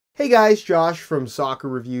Hey guys, Josh from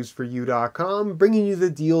soccerreviewsforyou.com bringing you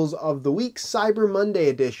the deals of the week, Cyber Monday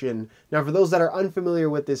edition. Now for those that are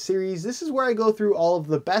unfamiliar with this series, this is where I go through all of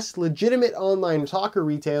the best legitimate online soccer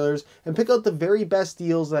retailers and pick out the very best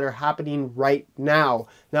deals that are happening right now.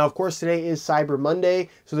 Now of course today is Cyber Monday,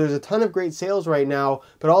 so there's a ton of great sales right now,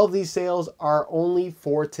 but all of these sales are only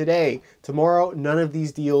for today. Tomorrow, none of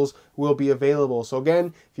these deals will be available. So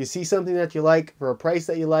again, if you see something that you like for a price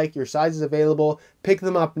that you like, your size is available, pick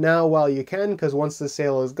them up now while you can, because once the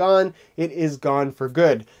sale is gone, it is gone for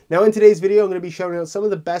good. Now in today's video, I'm going to be showing out some of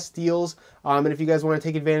the best deals, and if you guys want to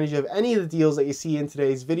take advantage of any of the deals that you see in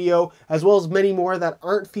today's video, as well as many more that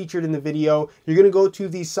aren't featured in the video, you're going to go to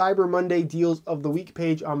the Cyber Monday Deals of the Week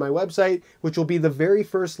page on my website, which will be the very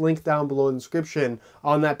first link down below in the description.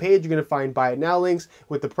 On that page, you're going to find Buy It Now links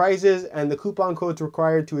with the prices and the coupon codes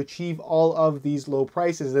required to achieve all of these low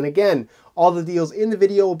prices. And again, all the deals in the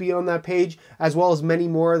video will be on that page, as well as many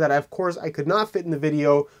more that of course I could not fit in the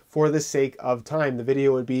video for the sake of time. The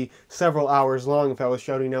video would be several hours long if I was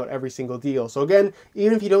shouting out every single deal. So again,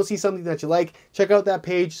 even if you don't see something that you like, check out that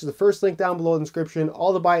page. So the first link down below in the description,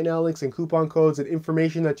 all the Buy It Now links and coupon codes and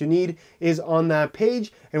information that you need is on that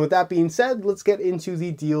page. And with that being said, let's get into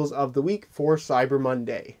the deals of the week for Cyber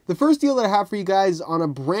Monday. The first deal that I have for you guys is on a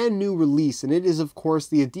brand new release, and it is of course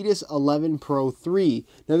the Adidas 11 Pro 3.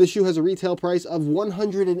 Now this shoe has a retail price of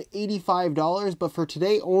 $185, but for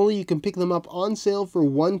today only you can pick them up on sale for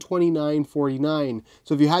 $129.49.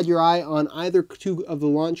 So if you had your eye on either two of the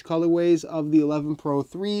launch colorways of the 11 Pro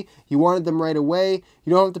 3, you wanted them right away,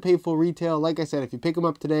 you don't have to pay full retail. Like I said, if you pick them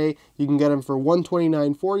up today, you can get them for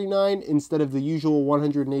 $129.49 instead of the usual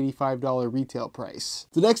 $185 retail price.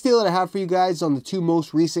 The next deal that I have for you guys is on the two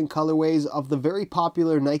most recent colorways of the very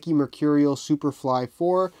popular Nike Mercurial Superfly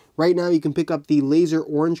 4. Right now you can pick up the Laser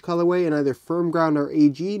Orange colorway in either Firm Ground or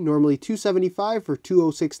AG, normally $275 for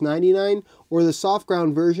 $206.99, or the Soft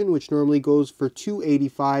Ground version, which normally goes for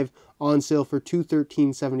 $285, on sale for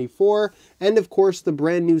 $213.74. And of course the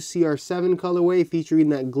brand new CR7 colorway featuring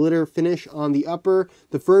that glitter finish on the upper.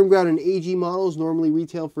 The Firm Ground and AG models normally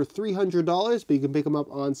retail for $300, but you can pick them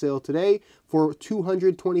up on sale today for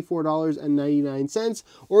 $224.99,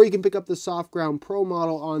 or you can pick up the Soft Ground Pro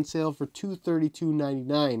model on sale for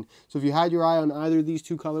 $232.99. So if you had your eye on either of these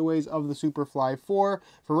two colorways of the Superfly 4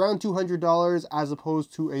 for around $200 as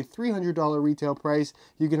opposed to a $300 retail price,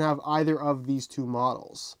 you can have either of these two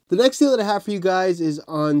models. The next deal that I have for you guys is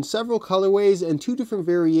on several colorways and two different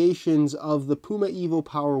variations of the Puma Evo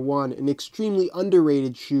Power 1, an extremely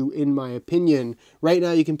underrated shoe in my opinion. Right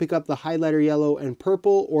now you can pick up the highlighter yellow and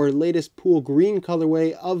purple or latest pool green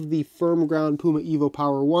colorway of the Firm Ground Puma Evo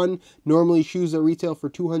Power 1, normally shoes that retail for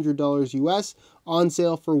 $200 US, on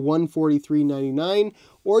sale for $143.99,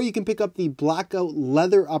 or you can pick up the blackout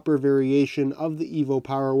leather upper variation of the Evo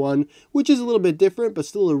Power 1, which is a little bit different, but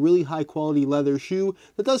still a really high quality leather shoe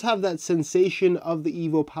that does have that sensation of the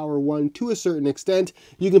Evo Power 1 to a certain extent.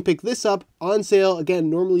 You can pick this up on sale, again,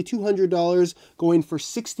 normally $200, going for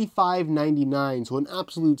 $65.99, so an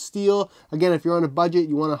absolute steal. Again, if you're on a budget,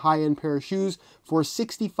 you want a high-end pair of shoes, for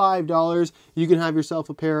 $65, you can have yourself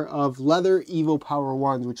a pair of leather Evo Power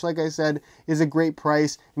 1s, which like I said, is a great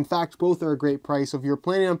price. In fact, both are a great price. So if you're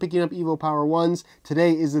planning on picking up Evo Power 1s,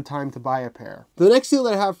 today is the time to buy a pair. The next deal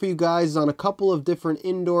that I have for you guys is on a couple of different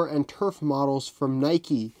indoor and turf models from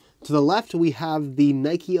Nike. To the left, we have the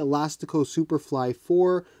Nike Elastico Superfly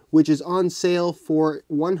 4, which is on sale for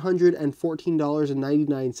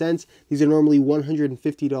 $114.99. These are normally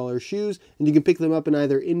 $150 shoes, and you can pick them up in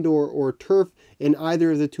either indoor or turf in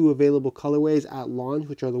either of the two available colorways at launch,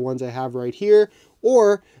 which are the ones I have right here,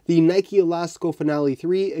 or the Nike Elastico Finale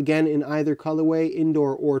 3, again in either colorway,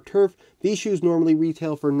 indoor or turf. These shoes normally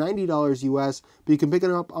retail for $90 US, but you can pick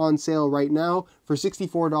them up on sale right now for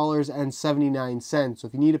 $64.79. So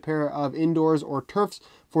if you need a pair of indoors or turfs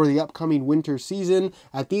for the upcoming winter season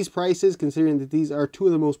at these prices, considering that these are two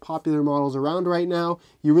of the most popular models around right now,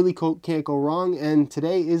 you really can't go wrong, and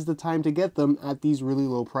today is the time to get them at these really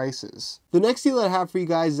low prices. The next deal that I have for you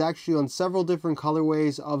guys is actually on several different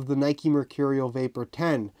colorways of the Nike Mercurial Vapor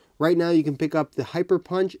 10. Right now you can pick up the Hyper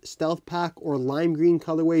Punch, Stealth Pack, or Lime Green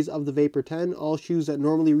colorways of the Vapor 10, all shoes that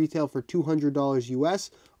normally retail for $200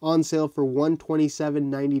 US, on sale for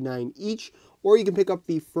 $127.99 each. Or you can pick up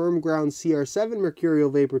the Firm Ground CR7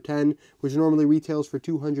 Mercurial Vapor 10, which normally retails for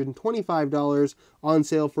 $225, on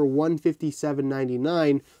sale for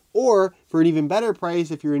 $157.99. Or For an even better price,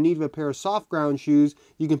 if you're in need of a pair of soft ground shoes,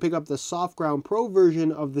 you can pick up the Soft Ground Pro version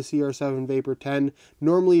of the CR7 Vapor 10,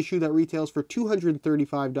 normally a shoe that retails for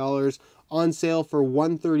 $235, on sale for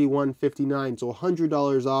 $131.59, so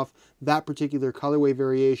 $100 off that particular colorway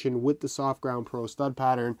variation with the Soft Ground Pro stud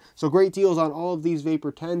pattern. So great deals on all of these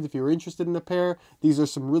Vapor 10s. If you're interested in a pair, these are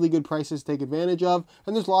some really good prices to take advantage of,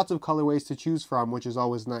 and there's lots of colorways to choose from, which is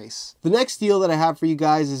always nice. The next deal that I have for you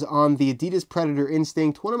guys is on the Adidas Predator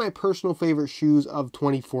Instinct, one of my personal favorite shoes of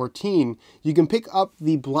 2014. You can pick up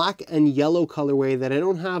the black and yellow colorway that I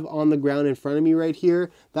don't have on the ground in front of me right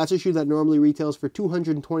here. That's a shoe that normally retails for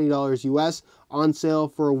 $220 US, on sale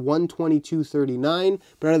for $122.39.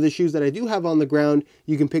 But out of the shoes that I do have on the ground,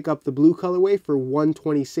 you can pick up the blue colorway for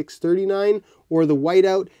 $126.39, or the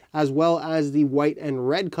whiteout, as well as the white and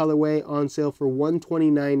red colorway, on sale for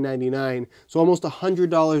 $129.99. So almost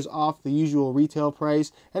 $100 off the usual retail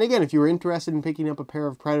price. And again, if you were interested in picking up a pair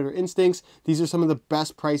of Predator Instincts, these are some of the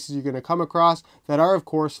best prices you're going to come across that are, of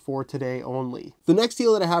course, for today only. The next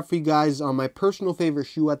deal that I have for you guys is on my personal favorite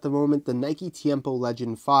shoe at the moment, the Nike Tiempo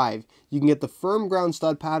Legend 5. You can get the firm ground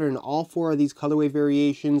stud pattern in all four of these colorway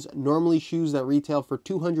variations, normally shoes that retail for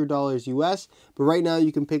 $200 US, but right now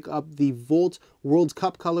you can pick up the Volt World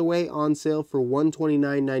Cup colorway on sale for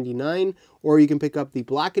 $129.99, or you can pick up the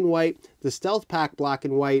black and white, the Stealth Pack black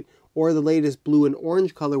and white, or the latest blue and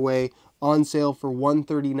orange colorway on sale for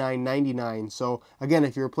 $139.99. So again,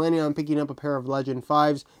 if you're planning on picking up a pair of Legend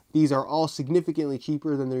 5s, these are all significantly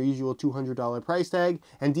cheaper than their usual $200 price tag,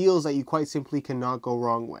 and deals that you quite simply cannot go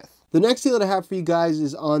wrong with. The next deal that I have for you guys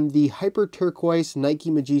is on the Hyper Turquoise Nike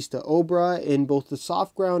Magista Obra in both the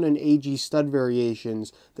soft ground and AG stud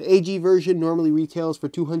variations. The AG version normally retails for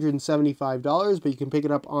 $275, but you can pick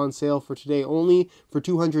it up on sale for today only for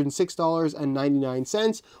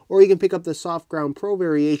 $206.99, or you can pick up the Soft Ground Pro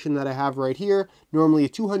variation that I have right here, normally a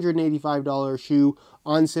 $285 shoe,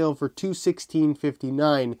 on sale for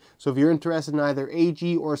 $216.59. So if you're interested in either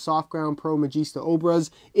AG or Soft Ground Pro Magista Obras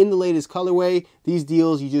in the latest colorway, these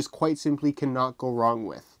deals you just quite simply cannot go wrong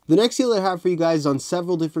with. The next deal I have for you guys is on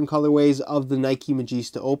several different colorways of the Nike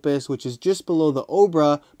Magista Opus, which is just below the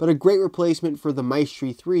Obra, but a great replacement for the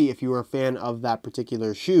Maestri 3 if you are a fan of that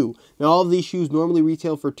particular shoe. Now, all of these shoes normally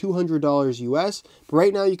retail for $200 US, but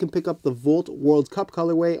right now you can pick up the Volt World Cup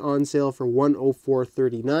colorway on sale for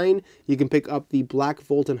 $104.39. You can pick up the Black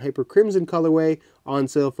Volt and Hyper Crimson colorway on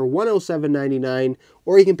sale for $107.99,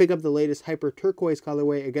 or you can pick up the latest Hyper Turquoise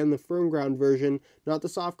colorway, again the firm ground version, not the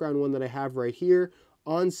soft ground one that I have right here,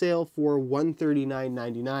 on sale for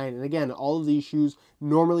 $139.99. And again, all of these shoes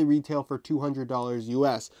normally retail for $200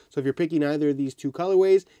 US. So if you're picking either of these two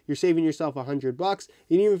colorways, you're saving yourself $100. And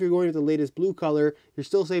even if you're going with the latest blue color, you're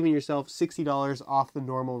still saving yourself $60 off the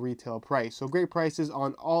normal retail price. So great prices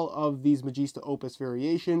on all of these Magista Opus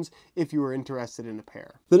variations if you are interested in a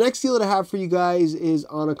pair. The next deal that I have for you guys is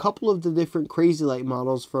on a couple of the different Crazy Light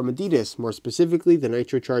models from Adidas, more specifically the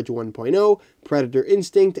Nitro Charge 1.0, Predator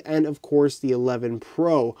Instinct, and of course the 11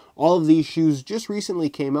 Pro. All of these shoes just recently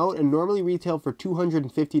came out and normally retail for $250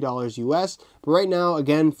 US, but right now,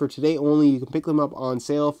 again, for today only, you can pick them up on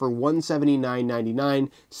sale for $179.99,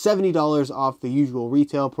 $70 off the usual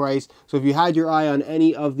retail price. So if you had your eye on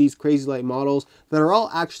any of these Crazy Light models that are all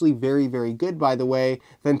actually very, very good, by the way,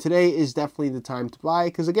 then today is definitely the time to buy,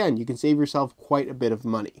 because again, you can save yourself quite a bit of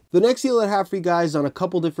money. The next deal that I have for you guys is on a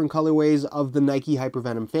couple different colorways of the Nike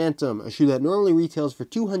Hypervenom Phantom, a shoe that normally retails for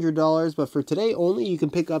 $200, but for today only, you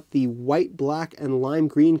can pick up the white, black, and lime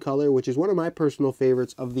green color, which is one of my personal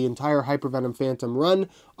favorites of the entire Hypervenom Phantom run,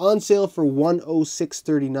 on sale for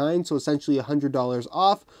 $106.39, so essentially $100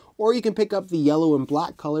 off. Or you can pick up the yellow and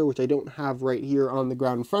black color, which I don't have right here on the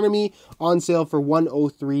ground in front of me, on sale for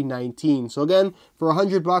 $103.19. So again, for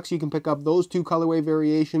 $100, you can pick up those two colorway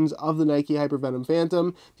variations of the Nike Hypervenom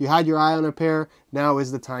Phantom. If you had your eye on a pair, now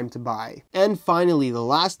is the time to buy. And finally, the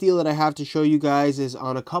last deal that I have to show you guys is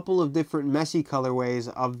on a couple of different messy colorways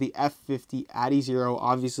of the F50 Adizero,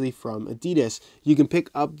 obviously from Adidas. You can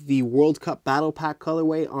pick up the World Cup Battle Pack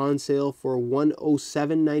colorway on sale for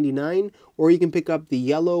 $107.99, or you can pick up the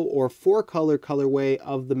yellow or four color colorway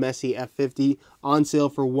of the Messy F50 on sale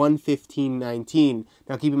for $115.19.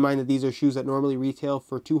 Now keep in mind that these are shoes that normally retail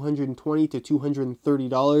for $220 to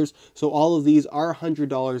 $230, so all of these are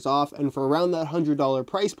 $100 off, and for around that $100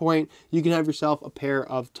 price point, you can have yourself a pair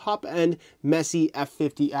of top-end Messy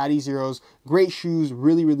F50 Adizeros. Great shoes,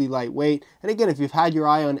 really, really lightweight, and again, if you've had your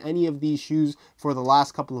eye on any of these shoes for the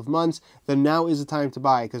last couple of months, then now is the time to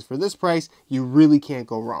buy, because for this price, you really can't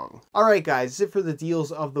go wrong. Alright guys, that's it for the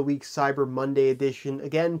deals of the week Cyber Monday edition.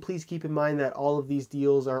 Again, please keep in mind that all of these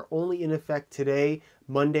deals are only in effect today.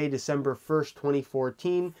 Monday, December 1st,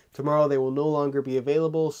 2014. Tomorrow they will no longer be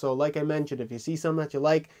available. So like I mentioned, if you see something that you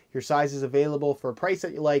like, your size is available for a price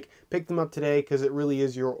that you like, pick them up today because it really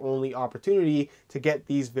is your only opportunity to get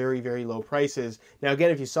these very, very low prices. Now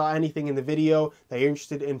again, if you saw anything in the video that you're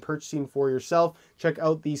interested in purchasing for yourself, check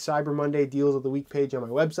out the Cyber Monday Deals of the Week page on my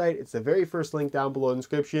website. It's the very first link down below in the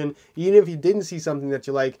description. Even if you didn't see something that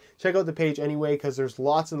you like, check out the page anyway because there's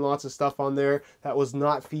lots and lots of stuff on there that was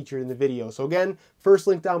not featured in the video. So again, first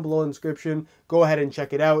link down below in the description. Go ahead and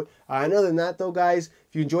check it out. And other than that though, guys,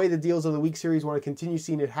 if you enjoy the Deals of the Week series, want to continue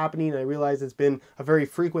seeing it happening, I realize it's been a very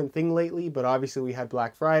frequent thing lately, but obviously we had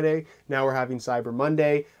Black Friday. Now we're having Cyber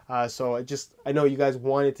Monday. So I know you guys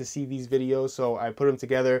wanted to see these videos, so I put them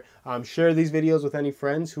together. Share these videos with any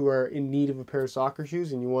friends who are in need of a pair of soccer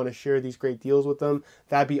shoes and you want to share these great deals with them.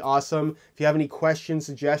 That'd be awesome. If you have any questions,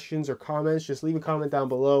 suggestions, or comments, just leave a comment down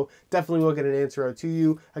below. Definitely will get an answer out to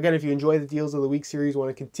you. Again, if you enjoy the Deals of the Week series, want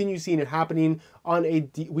to continue seeing it happening on a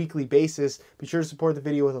weekly basis, be sure to support the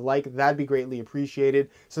video with a like. That'd be greatly appreciated.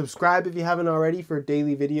 Subscribe if you haven't already for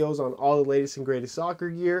daily videos on all the latest and greatest soccer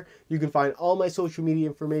gear. You can find all my social media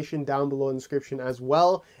information down below in the description as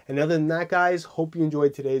well. And other than that, guys, hope you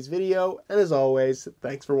enjoyed today's video. And as always,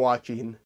 thanks for watching.